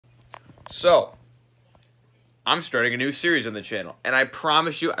So, I'm starting a new series on the channel, and I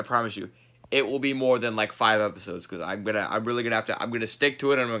promise you, it will be more than like 5 episodes because I'm gonna stick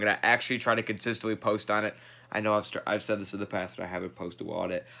to it, and I'm gonna actually try to consistently post on it. I know I've said this in the past, but I haven't posted well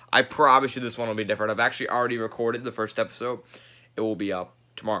on it. I promise you, this one will be different. I've actually already recorded the first episode. It will be up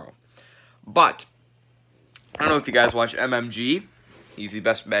tomorrow. But I don't know if you guys watch MMG. He's the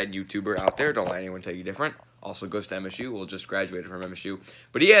best Madden YouTuber out there. Don't let anyone tell you different. Also goes to MSU. Well, just graduated from MSU.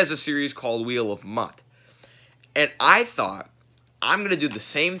 But he has a series called Wheel of Mutt. And I thought, I'm going to do the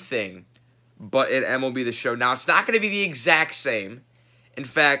same thing, but in MLB The Show. Now, it's not going to be the exact same. In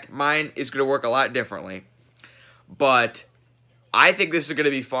fact, mine is going to work a lot differently. But I think this is going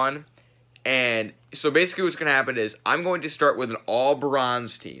to be fun. And so basically what's going to happen is I'm going to start with an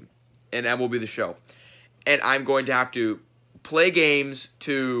all-bronze team in MLB The Show. And I'm going to have to play games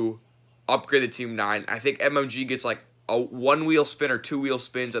to upgrade the team 9. I think MMG gets like a 1-wheel spin or 2-wheel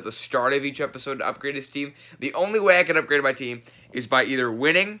spins at the start of each episode to upgrade his team. The only way I can upgrade my team is by either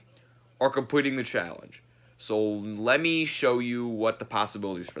winning or completing the challenge. So let me show you what the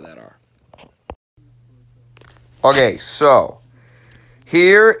possibilities for that are. Okay, so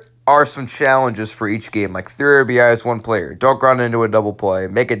here are some challenges for each game, like 3 RBIs, 1 player, don't run into a double play,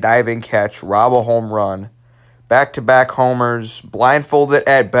 make a diving catch, rob a home run, back-to-back homers, blindfolded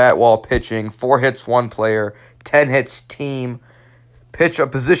at bat while pitching, 4 hits, 1 player, 10 hits team, pitch a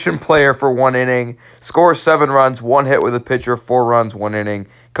position player for 1 inning, score 7 runs, 1 hit with a pitcher, 4 runs, 1 inning,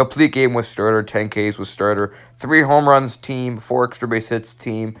 complete game with starter, 10 Ks with starter, 3 home runs team, 4 extra base hits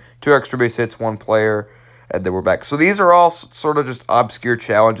team, 2 extra base hits, 1 player, and then we're back. So these are all sort of just obscure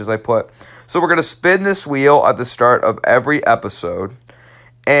challenges I put. So we're going to spin this wheel at the start of every episode.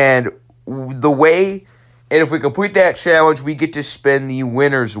 And if we complete that challenge, we get to spin the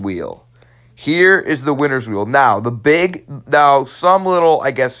winner's wheel. Here is the winner's wheel. Now, some little,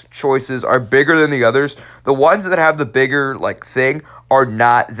 I guess, choices are bigger than the others. The ones that have the bigger, thing are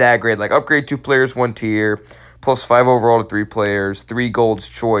not that great. Like, upgrade 2 players, 1 tier, plus 5 overall to 3 players, 3 golds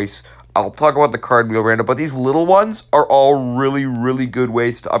choice. I'll talk about the card wheel random, but these little ones are all really, really good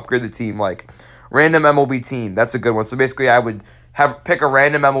ways to upgrade the team. Like, random MLB team, that's a good one. So basically, I would pick a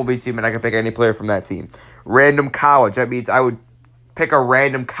random MLB team, and I can pick any player from that team. Random college, that means I would pick a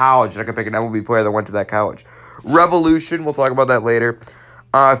random college, and I could pick an MLB player that went to that college. Revolution, we'll talk about that later.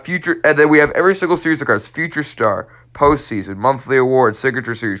 Future, and then we have every single series of cards. Future Star, Postseason, Monthly Award,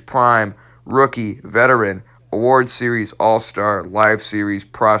 Signature Series, Prime, Rookie, Veteran, Award Series, All-Star, Live Series,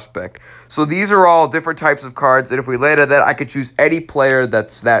 Prospect. So these are all different types of cards, and if we landed that, I could choose any player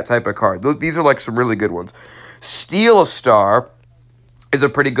that's that type of card. These are some really good ones. Steal a Star is a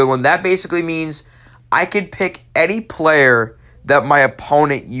pretty good one. That basically means I could pick any player that my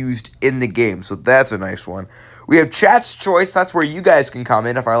opponent used in the game, so that's a nice one. We have Chat's Choice. That's where you guys can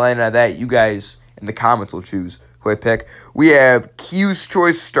comment. If I landed on that, you guys in the comments will choose who I pick. We have Q's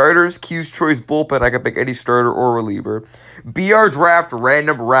Choice Starters, Q's Choice Bullpen. I can pick any starter or reliever. BR Draft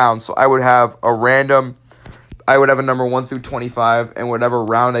Random Round. So I would have a number 1 through 25, and whatever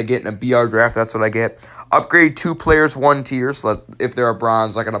round I get in a BR Draft, that's what I get. Upgrade 2 players, 1 tier. So that if they're a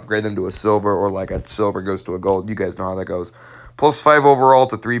bronze, I can upgrade them to a silver, or like a silver goes to a gold. You guys know how that goes. Plus 5 overall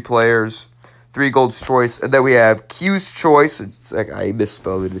to 3 players. 3 golds choice. And then we have Q's Choice. It's I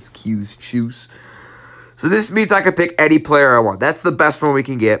misspelled it. It's Q's Choose. So this means I can pick any player I want. That's the best one we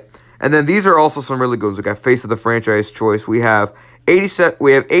can get. And then these are also some really good ones. We got Face of the Franchise Choice. We have 85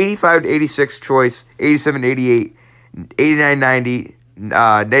 to 86 choice, 87 to 88, 89 90,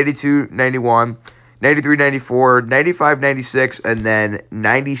 92 91, 93 94, 95 96, and then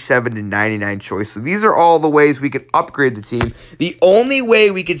 97 to 99 choice. So these are all the ways we can upgrade the team. The only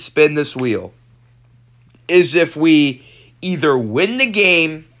way we can spin this wheel is if we either win the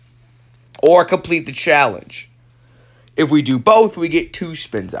game or complete the challenge. If we do both, we get 2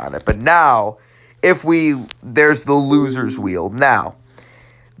 spins on it. But now, there's the loser's wheel. Now,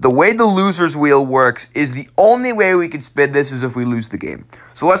 the way the loser's wheel works is the only way we can spin this is if we lose the game.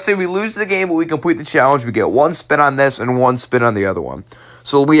 So let's say we lose the game, but we complete the challenge. We get 1 spin on this and 1 spin on the other one.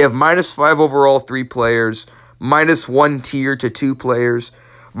 So we have -5 overall, 3 players, -1 tier to 2 players,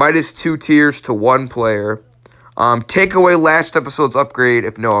 -2 tiers to 1 player. Take away last episode's upgrade.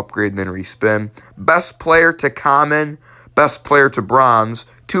 If no upgrade, then respin. Best player to common, best player to bronze,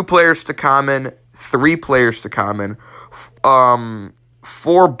 2 players to common, 3 players to common,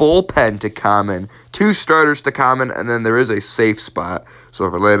 4 bullpen to common, 2 starters to common, and then there is a safe spot. So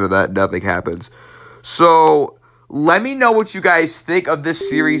if I landed that, nothing happens. So let me know what you guys think of this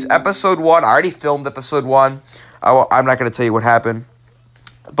series. Episode 1, I already filmed episode 1. I'm not going to tell you what happened.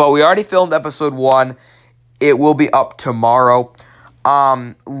 But we already filmed episode 1. It will be up tomorrow.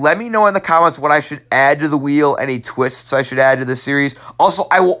 Let me know in the comments what I should add to the wheel, any twists I should add to the series. Also,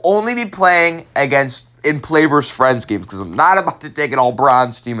 I will only be playing in Play vs. Friends games because I'm not about to take an all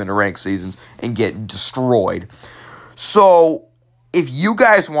bronze team into ranked seasons and get destroyed. So, if you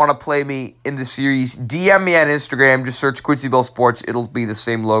guys want to play me in the series, DM me on Instagram. Just search Quincy Bell Sports. It'll be the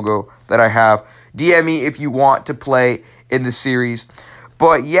same logo that I have. DM me if you want to play in the series.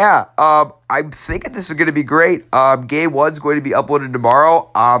 But yeah, I'm thinking this is going to be great. Game 1's going to be uploaded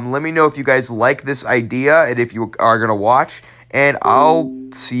tomorrow. Let me know if you guys like this idea and if you are going to watch. And I'll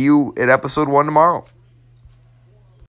see you in episode 1 tomorrow.